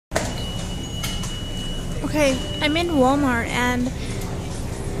Okay, I'm in Walmart and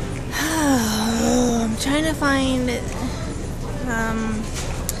I'm trying to find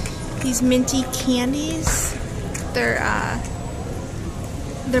these minty candies. They're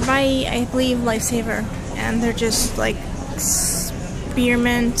by, I believe, Lifesaver, and they're just like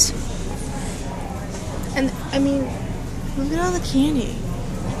spearmint. And I mean, look at all the candy.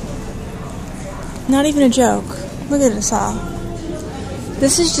 Not even a joke. Look at this all.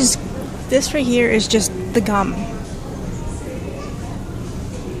 This right here is just the gum.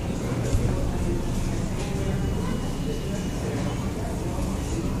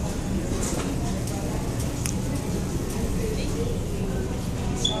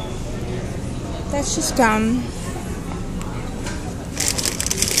 That's just gum.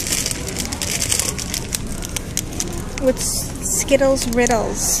 With Skittles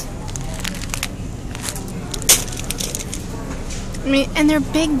Riddles. I mean, and they're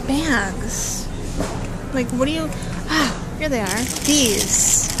big bags. Like, what do you... Ah, here they are.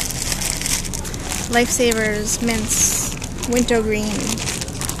 These. Lifesavers, mints, wintergreen.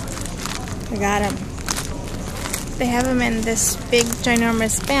 I got them. They have them in this big,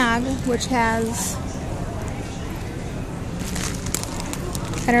 ginormous bag, which has...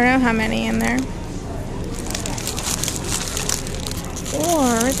 I don't know how many in there.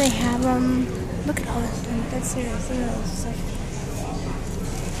 Or they have them... Look at all this. That's serious. Look at all this stuff.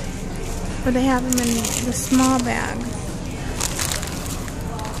 Or they have them in the small bag.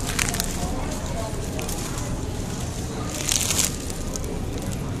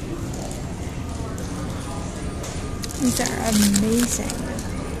 These are amazing.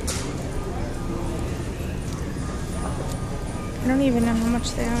 I don't even know how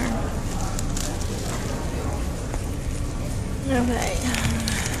much they are. Okay.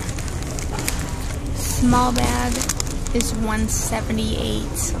 Small bag is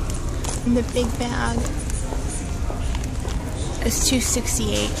 $178. And the big bag is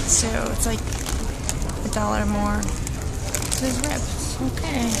 $268, so it's like $1 more. There's rips.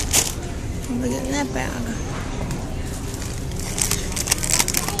 Okay. Look at that bag.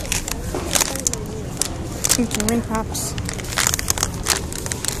 Some ring pops.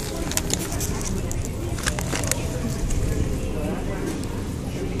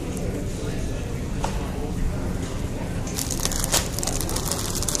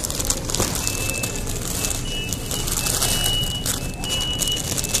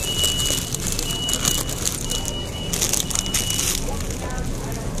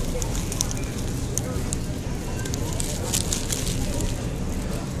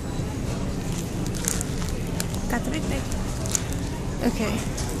 Got the big bag. Okay.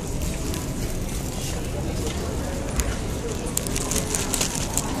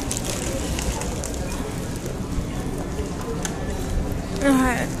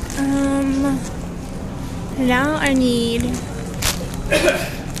 Alright. Now I need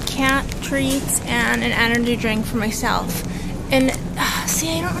cat treats and an energy drink for myself. And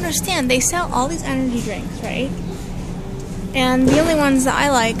see, I don't understand. They sell all these energy drinks, right? And the only ones that I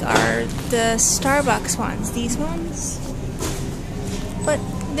like are the Starbucks ones, these ones. But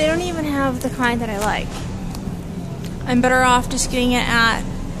they don't even have the kind that I like. I'm better off just getting it at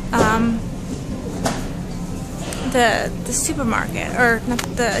the supermarket, or not,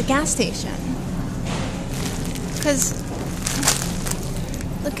 the gas station. Because,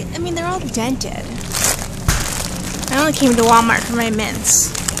 look, I mean, they're all dented. I only came to Walmart for my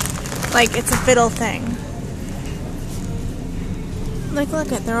mints. Like, it's a fiddle thing. Like,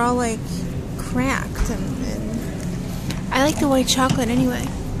 look at, they're all like cracked, and I like the white chocolate anyway,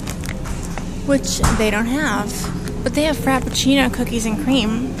 which they don't have, but they have Frappuccino cookies and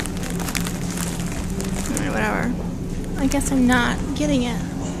cream. Alright, whatever. I guess I'm not getting it.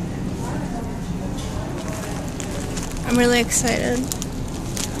 I'm really excited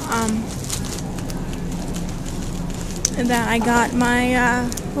that I got my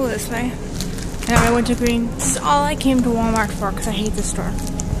this way. I got my wintergreen. This is all I came to Walmart for because I hate this store.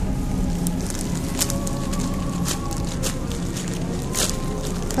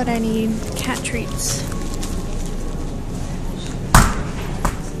 But I need cat treats.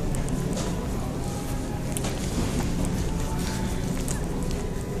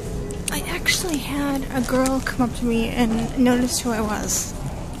 I actually had a girl come up to me and notice who I was.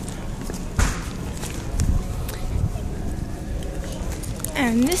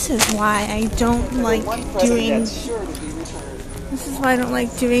 And this is why I don't like doing... This is why I don't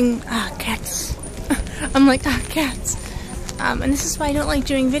like doing... cats. I'm like, cats. And this is why I don't like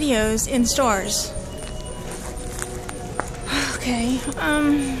doing videos in stores. Okay,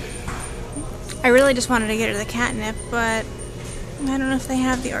 I really just wanted to get her the catnip, but I don't know if they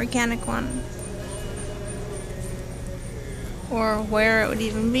have the organic one. or where it would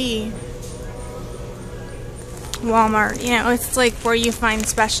even be. Walmart, you know, it's like where you find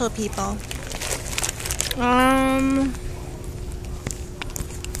special people.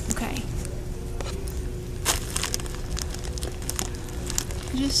 Okay.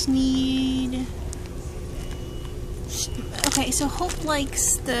 Just need... Okay, so Hope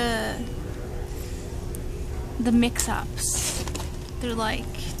likes the mix-ups. They're like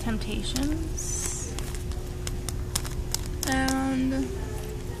Temptations. And...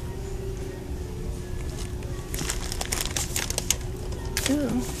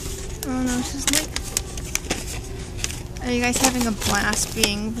 Ooh. Oh no, she's like... Are you guys having a blast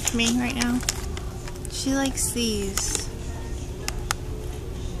being with me right now? She likes these.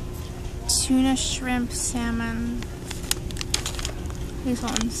 Tuna, shrimp, salmon. These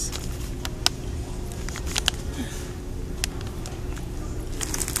ones.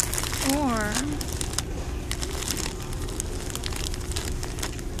 Or...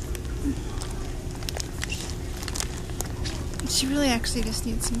 She really actually just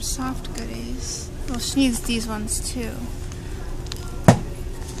needs some soft goodies. Well, she needs these ones too.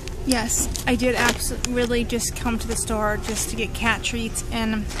 Yes, I did absolutely really just come to the store just to get cat treats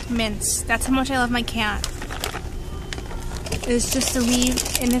and mints. That's how much I love my cat. It's just to leave,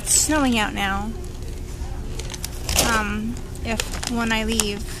 and it's snowing out now. When I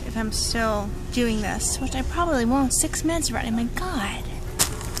leave, if I'm still doing this, which I probably won't. 6 minutes already, my God.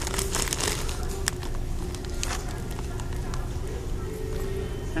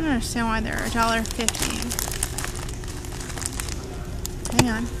 I don't understand why they're $1.50. Hang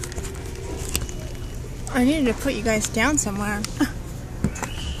on. I needed to put you guys down somewhere.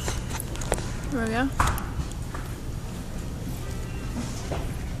 There we go.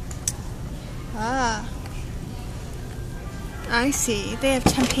 Ah. I see. They have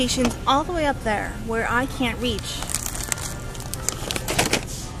Temptations all the way up there where I can't reach.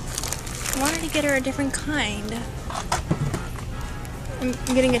 I wanted to get her a different kind. I'm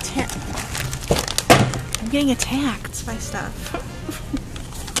getting attacked. I'm getting attacked by stuff.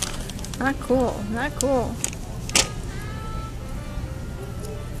 Not cool. Not cool.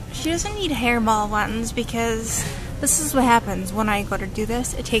 She doesn't need hairball ones because this is what happens when I go to do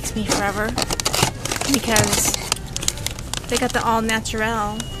this. It takes me forever because they got the all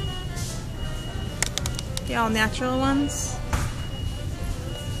natural. The all natural ones.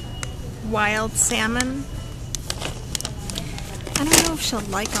 Wild salmon. I don't know if she'll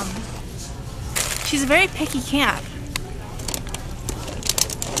like them. She's a very picky cat.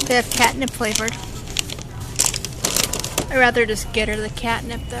 They have catnip flavored. I'd rather just get her the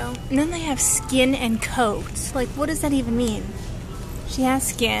catnip though. And then they have skin and coat. Like, what does that even mean? She has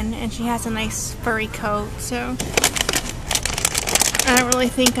skin and she has a nice furry coat, so I don't really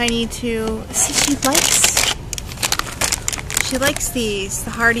think I need to. See, she likes these,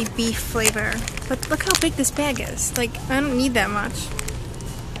 the hearty beef flavor. But look how big this bag is. Like, I don't need that much.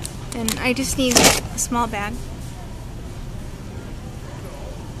 And I just need a small bag.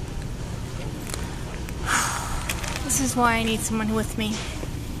 This is why I need someone with me.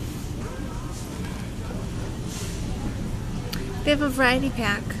 They have a variety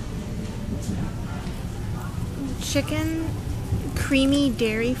pack. Chicken, creamy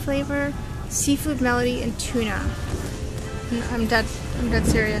dairy flavor, seafood melody, and tuna. I'm dead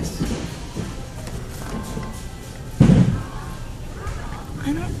serious.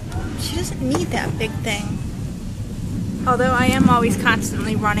 She doesn't need that big thing. Although I am always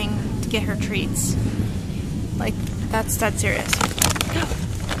constantly running to get her treats. Like, that's dead serious.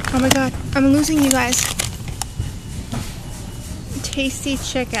 Oh my God, I'm losing you guys. Tasty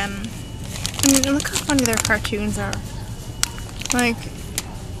chicken. And look how funny their cartoons are. Like,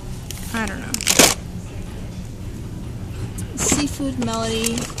 I don't know. Seafood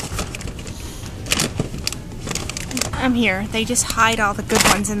melody. I'm here. They just hide all the good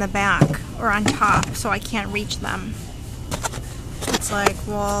ones in the back or on top so I can't reach them. It's like,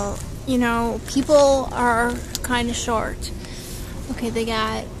 well, you know, people are kind of short. Okay, they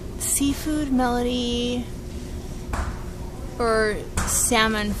got seafood melody or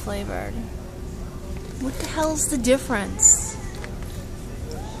salmon flavored. What the hell's the difference?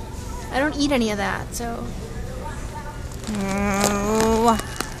 I don't eat any of that, so. Oh,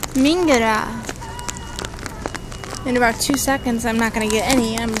 Mingara. In about 2 seconds, I'm not going to get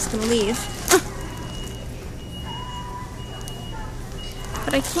any. I'm just going to leave.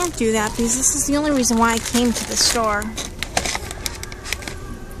 But I can't do that because this is the only reason why I came to the store.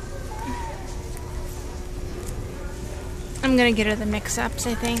 I'm going to get her the mix-ups,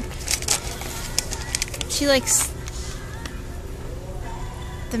 I think. She likes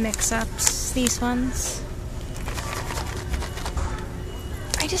the mix-ups, these ones.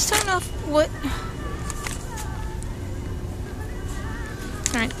 just don't know what...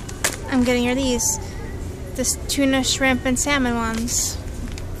 Alright, I'm getting her these. This tuna, shrimp, and salmon ones.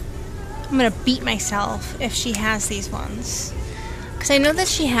 I'm gonna beat myself if she has these ones. Because I know that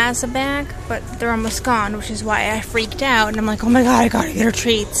she has a bag, but they're almost gone, which is why I freaked out. And I'm like, oh my god, I gotta get her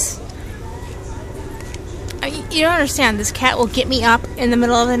treats. You don't understand, this cat will get me up in the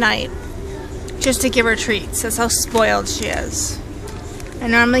middle of the night just to give her treats. That's how spoiled she is. I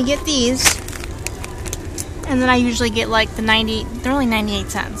normally get these, and then I usually get like the 90, they're only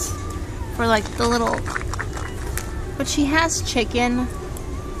 98 cents for like the little, but she has chicken.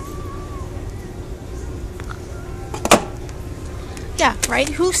 Yeah, right?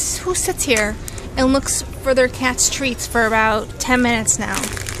 Who sits here and looks for their cat's treats for about 10 minutes now?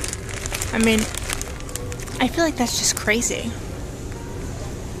 I mean, I feel like that's just crazy.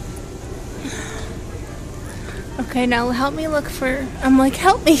 Okay, now help me look for... I'm like,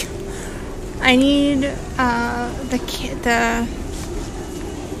 help me! I need the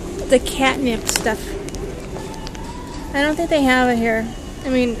catnip stuff. I don't think they have it here. I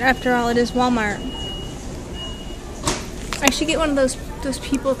mean, after all, it is Walmart. I should get one of those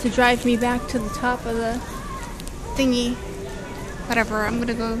people to drive me back to the top of the thingy. Whatever, I'm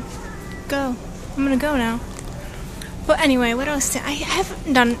gonna go. I'm gonna go now. But anyway, what else? I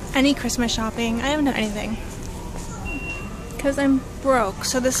haven't done any Christmas shopping. I haven't done anything. Because I'm broke.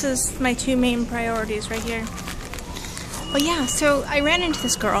 So this is my two main priorities right here. But yeah, so I ran into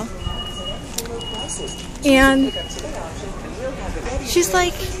this girl. And she's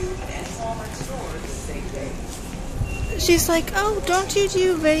like, oh, don't you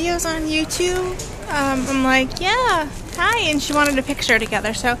do videos on YouTube? I'm like, yeah, hi. And she wanted a picture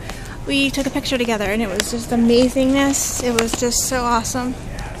together. So we took a picture together, and it was just amazingness. It was just so awesome.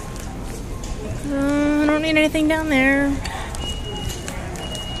 I don't need anything down there.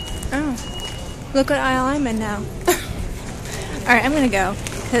 Oh, look what aisle I'm in now. Alright, I'm gonna go,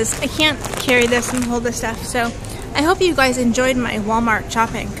 because I can't carry this and hold this stuff. So I hope you guys enjoyed my Walmart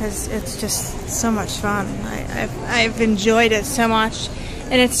shopping, because it's just so much fun. I've enjoyed it so much.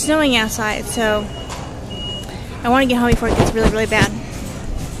 And it's snowing outside, so I want to get home before it gets really, really bad.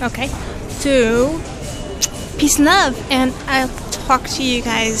 Okay, so peace and love, and I'll talk to you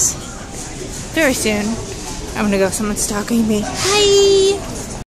guys very soon. I'm gonna go, someone's stalking me. Bye!